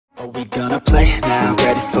Are we gonna play now?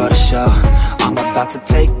 Ready for the show? I'm about to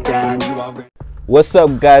take down you already. What's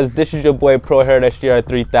up, guys? This is your boy Pro Herald SGR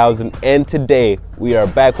 3000, and today we are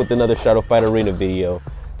back with another Shadow Fight Arena video.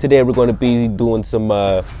 Today we're going to be doing some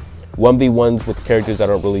 1v1s with characters I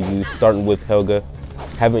don't really use, starting with Helga.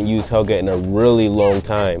 Haven't used Helga in a really long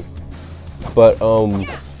time, but an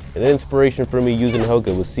inspiration for me using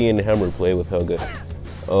Helga was seeing Hammer play with Helga.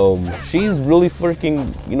 She's really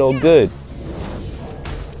freaking, good.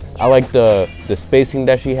 I like the spacing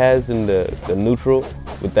that she has in the neutral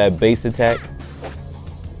with that base attack.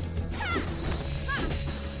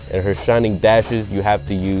 And her shining dashes you have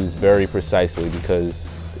to use very precisely because,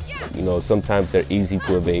 sometimes they're easy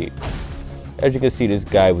to evade. As you can see, this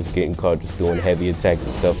guy was getting caught just doing heavy attacks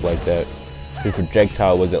and stuff like that. His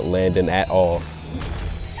projectile wasn't landing at all.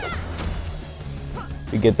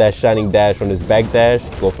 You get that shining dash on his back dash,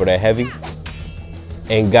 go for that heavy.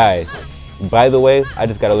 And guys, by the way, I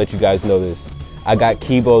just gotta let you guys know this. I got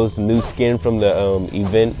Kibo's new skin from the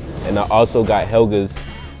event, and I also got Helga's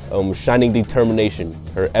Shining Determination,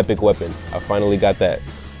 her epic weapon. I finally got that.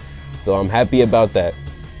 So I'm happy about that.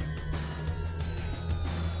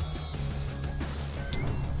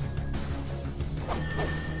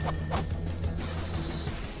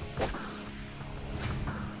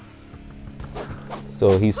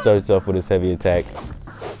 So he starts off with his heavy attack.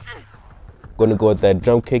 Gonna go with that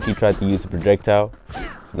jump kick. He tried to use a projectile.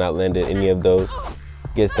 It's not landed any of those.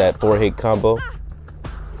 Gets that 4-hit combo.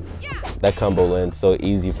 That combo lands so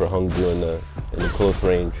easy for Hongju in the close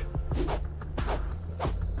range.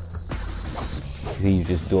 He's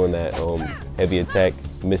just doing that heavy attack.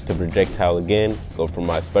 Missed the projectile again. Go for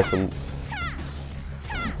my special.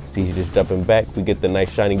 See, he's just jumping back. We get the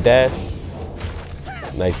nice shining dash.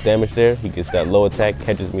 Nice damage there. He gets that low attack,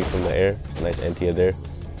 catches me from the air. Nice anti there.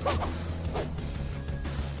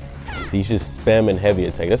 See, he's just spamming heavy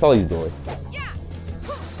attack. That's all he's doing.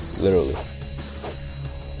 Literally.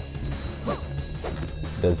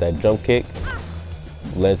 Does that jump kick.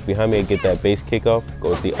 Lands behind me and get that base kick off. Go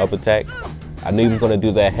with the up attack. I knew he was going to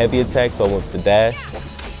do that heavy attack, so I went with the dash.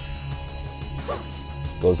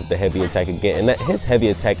 Goes with the heavy attack again. And his heavy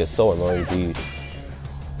attack is so annoying to use.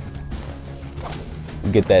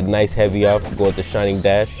 Get that nice heavy off. Go with the shining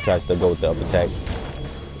dash. Tries to go with the up attack.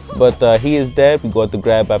 But he is dead. We go with the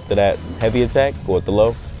grab after that heavy attack. Go with the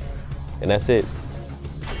low. And that's it.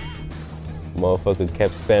 Motherfucker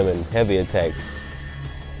kept spamming heavy attacks.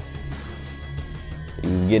 He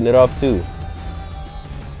was getting it off too.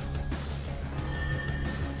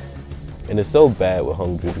 And it's so bad with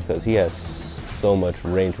Hongju because he has so much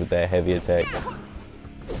range with that heavy attack.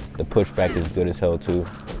 The pushback is good as hell too.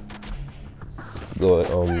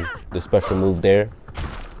 Go with the special move there.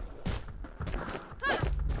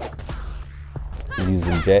 He's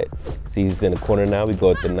using jet. See, he's in the corner now. We go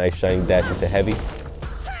with the nice shining dash into heavy.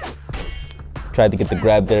 Tried to get the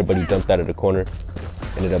grab there, but he jumped out of the corner.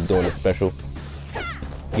 Ended up doing a special.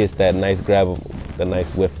 Gets that nice grab, the nice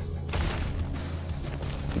whiff.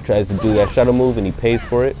 He tries to do that shadow move and he pays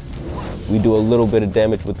for it. We do a little bit of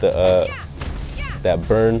damage with the that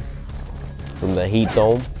burn from the heat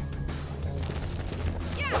dome.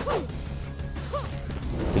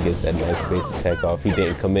 He gets that nice base attack off. He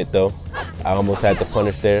didn't commit though. I almost had to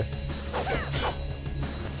punish there.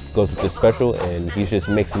 Goes with the special and he's just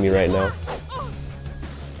mixing me right now.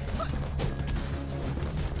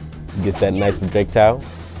 He gets that nice projectile.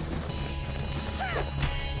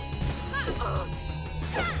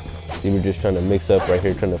 See, we're just trying to mix up right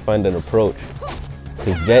here, trying to find an approach.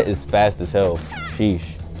 His jet is fast as hell.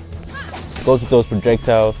 Sheesh. Goes with those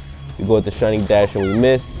projectiles. We go with the shining dash and we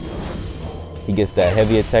miss. He gets that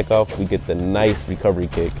heavy attack off. We get the nice recovery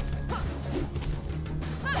kick.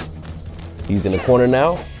 He's in the corner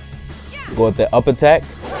now. Go with the up attack.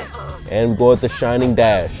 And go with the shining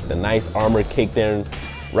dash. The nice armor kick there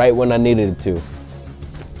right when I needed it to.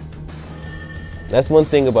 That's one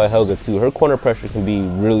thing about Helga too. Her corner pressure can be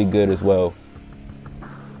really good as well.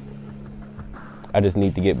 I just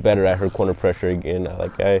need to get better at her corner pressure again.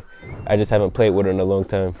 I just haven't played with her in a long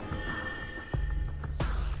time.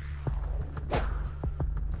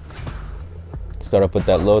 Start off with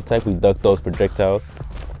that low attack. We duck those projectiles.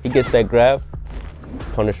 He gets that grab.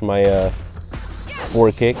 Punish my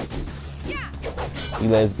forward kick. He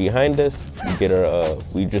lands behind us. We get our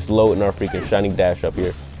we just loading our freaking shining dash up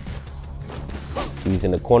here. He's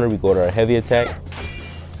in the corner. We go to our heavy attack.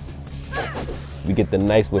 We get the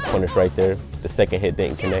nice whip punish right there. The second hit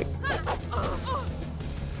didn't connect.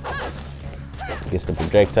 Gets the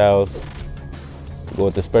projectiles. Go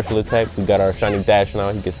with the special attack. We got our shining dash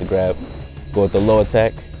now. He gets the grab. Go with the low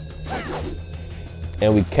attack.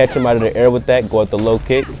 And we catch him out of the air with that. Go with the low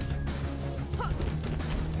kick.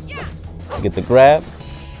 Get the grab.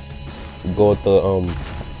 Go with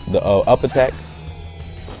the up attack.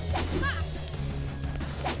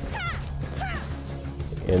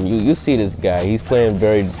 And you see this guy, he's playing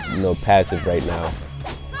very, passive right now.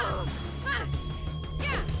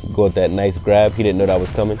 Go with that nice grab. He didn't know that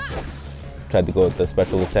was coming. Tried to go with the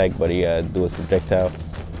special attack, but he do his projectile.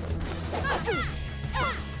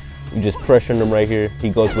 You just pressuring him right here. He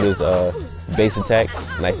goes with his base attack.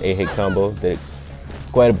 Nice 8-hit combo. Did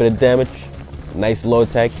quite a bit of damage. Nice low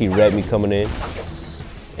attack. He read me coming in.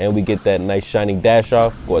 And we get that nice shining dash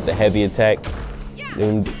off. Go with the heavy attack.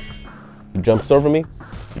 Then he jumps over me.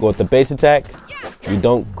 Go with the base attack. You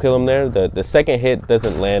don't kill him there. The second hit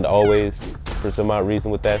doesn't land always for some odd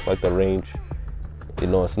reason with that. It's like the range.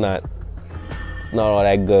 It's not all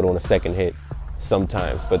that good on a second hit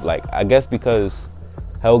sometimes. But like, I guess because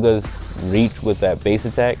Helga's reach with that base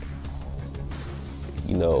attack,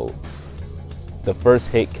 the first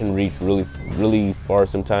hit can reach really, really far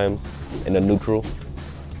sometimes in a neutral,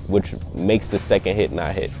 which makes the second hit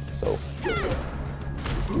not hit. So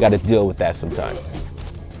you got to deal with that sometimes.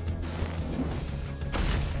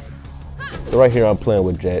 So right here I'm playing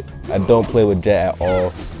with Jet. I don't play with Jet at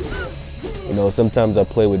all. Sometimes I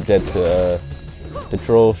play with Jet to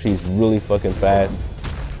troll. She's really fucking fast.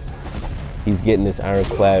 He's getting this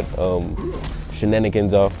ironclad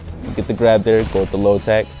shenanigans off. Get the grab there, go with the low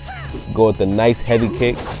attack. Go with the nice heavy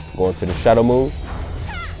kick, go into the shadow move.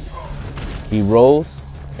 He rolls,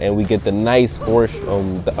 and we get the nice force,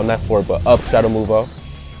 not forward, but up shadow move off.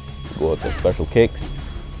 Go with the special kicks.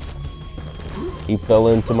 He fell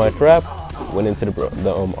into my trap, went into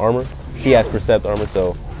the armor. She has Percept armor,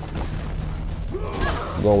 so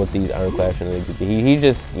going with these ironclad shenanigans. He's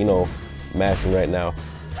just, mashing right now.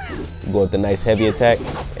 Go with the nice heavy attack,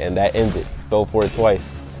 and that ends it. Fell for it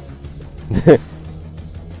twice.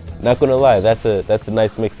 Not gonna lie, that's a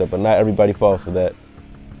nice mix-up, but not everybody falls for that.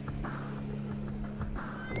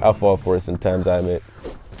 I'll fall for it sometimes, I admit.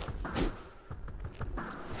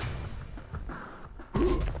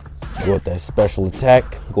 Go with that special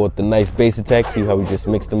attack. Go with the nice base attack. See how we just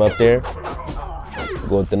mixed them up there.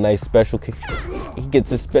 Go with the nice special kick. He gets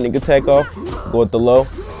his spinning attack off. Go with the low.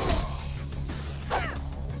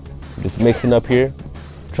 Just mixing up here.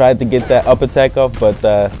 Tried to get that up attack off, but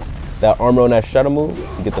that armor on that shadow move,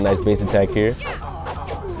 you get the nice base attack here.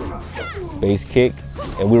 Base kick,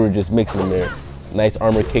 and we were just mixing them there. Nice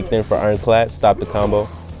armor kick there for ironclad, stop the combo.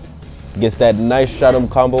 Gets that nice shadow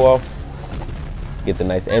combo off. Get the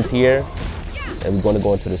nice anti-air, and we're going to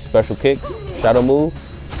go into the special kicks, shadow move,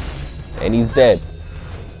 and he's dead.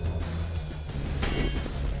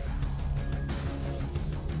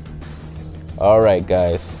 All right,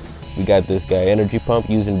 guys, we got this guy, energy pump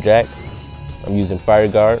using Jack. I'm using fire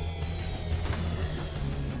guard.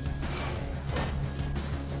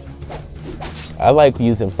 I like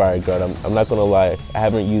using fire guard. I'm not gonna lie, I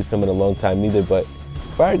haven't used him in a long time either, but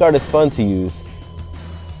fire guard is fun to use.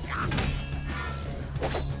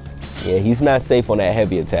 Yeah, he's not safe on that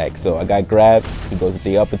heavy attack, so I got grabbed. He goes with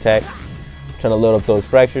the up attack, trying to load up those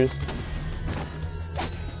fractures.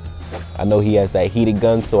 I know he has that heated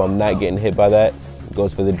gun, so I'm not getting hit by that.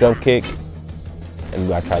 Goes for the jump kick,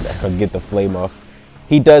 and I tried to get the flame off.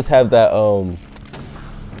 He does have that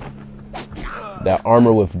that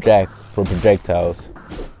armor with Jack for projectiles,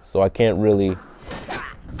 so I can't really,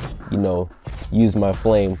 use my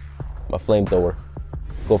flamethrower.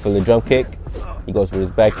 Go for the jump kick. He goes for his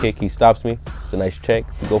back kick. He stops me. It's a nice check.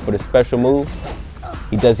 We go for the special move.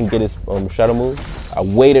 He doesn't get his shadow move. I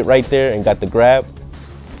waited right there and got the grab.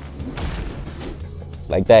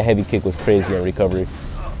 Like, that heavy kick was crazy on recovery.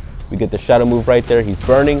 We get the shadow move right there. He's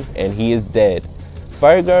burning, and he is dead.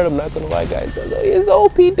 Fire guard, I'm not gonna lie, guys, is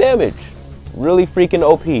OP damage. Really freaking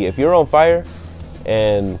OP. If you're on fire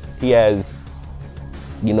and he has,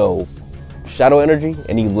 shadow energy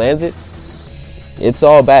and he lands it, it's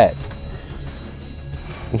all bad.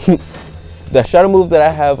 The shadow move that I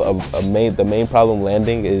have the main problem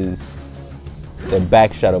landing is the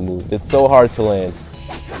back shadow move. It's so hard to land.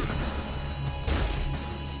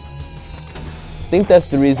 I think that's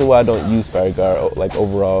the reason why I don't use fire guard, like,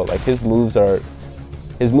 overall. Like, his moves are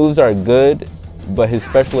good, but his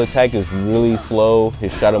special attack is really slow.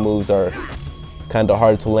 His shadow moves are kind of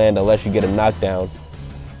hard to land unless you get a knockdown.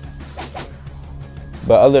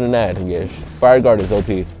 But other than that, yes, fire guard is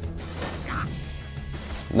OP.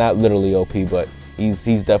 Not literally OP, but he's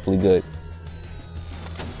definitely good.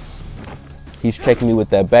 He's checking me with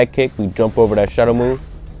that back kick. We jump over that shadow move,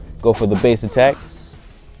 go for the base attack.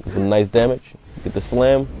 Some nice damage. Get the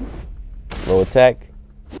slam, low attack.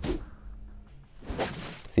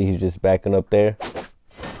 See, he's just backing up there,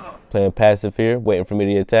 playing passive here, waiting for me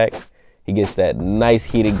to attack. He gets that nice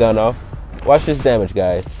heated gun off. Watch this damage,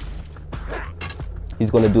 guys. He's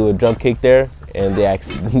going to do a jump kick there, and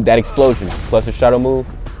that explosion plus a shadow move.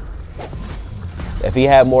 If he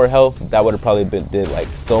had more health, that would have probably did like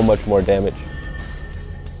so much more damage.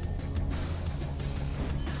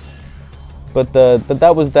 But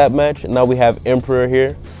that was that match. Now we have Emperor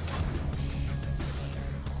here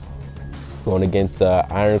going against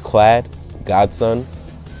Ironclad, Godson.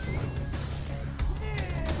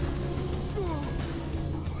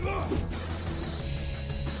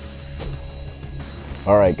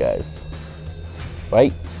 Alright guys,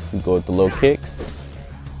 right, we go with the low kicks,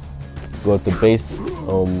 go with the base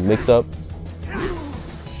mix up,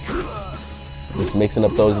 just mixing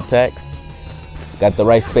up those attacks. Got the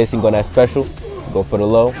right spacing on that special, go for the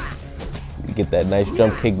low, we get that nice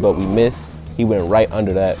jump kick but we miss. He went right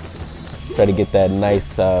under that, try to get that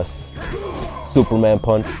nice Superman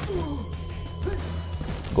punch.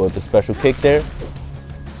 Go with the special kick there,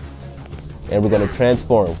 and we're going to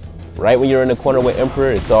transform. Right when you're in the corner with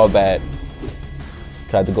Emperor, it's all bad.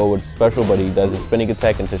 Tried to go with special, but he does a spinning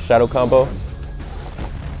attack into shadow combo.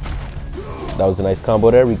 That was a nice combo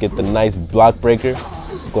there. We get the nice block breaker.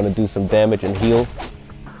 It's going to do some damage and heal.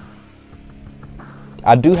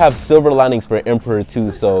 I do have silver linings for Emperor too,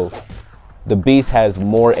 so the Beast has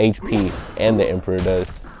more HP and the Emperor does,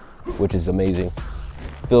 which is amazing.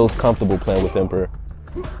 Feels comfortable playing with Emperor.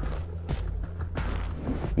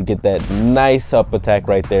 We get that nice up attack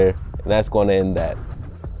right there, and that's going to end that.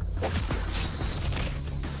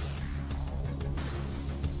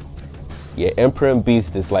 Yeah, Emperor and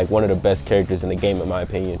Beast is like one of the best characters in the game in my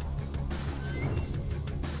opinion.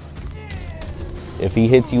 If he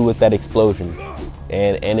hits you with that explosion,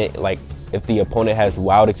 and it like if the opponent has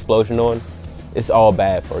wild explosion on, it's all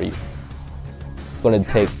bad for you. It's going to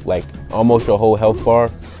take like almost your whole health bar,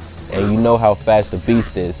 and you know how fast the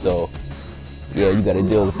Beast is, so yeah, you got to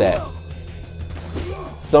deal with that.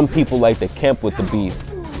 Some people like to camp with the Beast,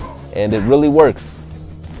 and it really works.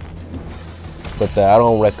 But I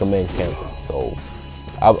don't recommend camping, so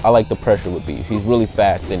I like the pressure with Beast. He's really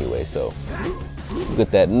fast anyway, so you get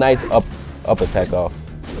that nice up attack off,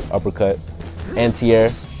 uppercut, anti-air.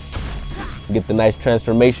 Get the nice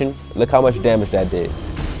transformation. Look how much damage that did.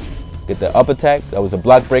 Get the up attack, that was a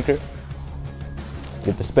block breaker.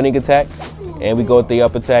 Get the spinning attack, and we go with the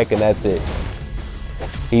up attack, and that's it.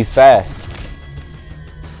 He's fast.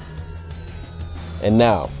 And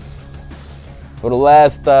now, for the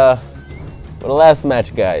last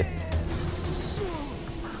match, guys.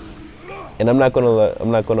 And I'm not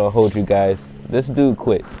gonna hold you guys. This dude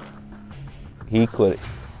quit. He quit.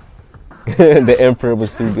 The Emperor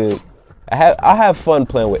was too good. I have fun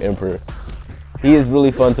playing with Emperor. He is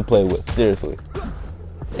really fun to play with, seriously.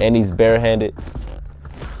 And he's barehanded.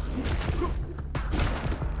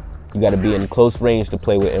 You got to be in close range to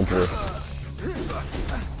play with Emperor.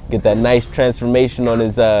 Get that nice transformation on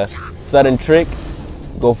his sudden trick.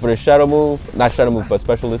 Go for the shadow move. Not shadow move, but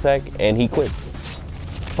special attack. And he quits.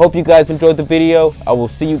 Hope you guys enjoyed the video. I will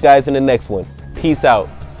see you guys in the next one. Peace out.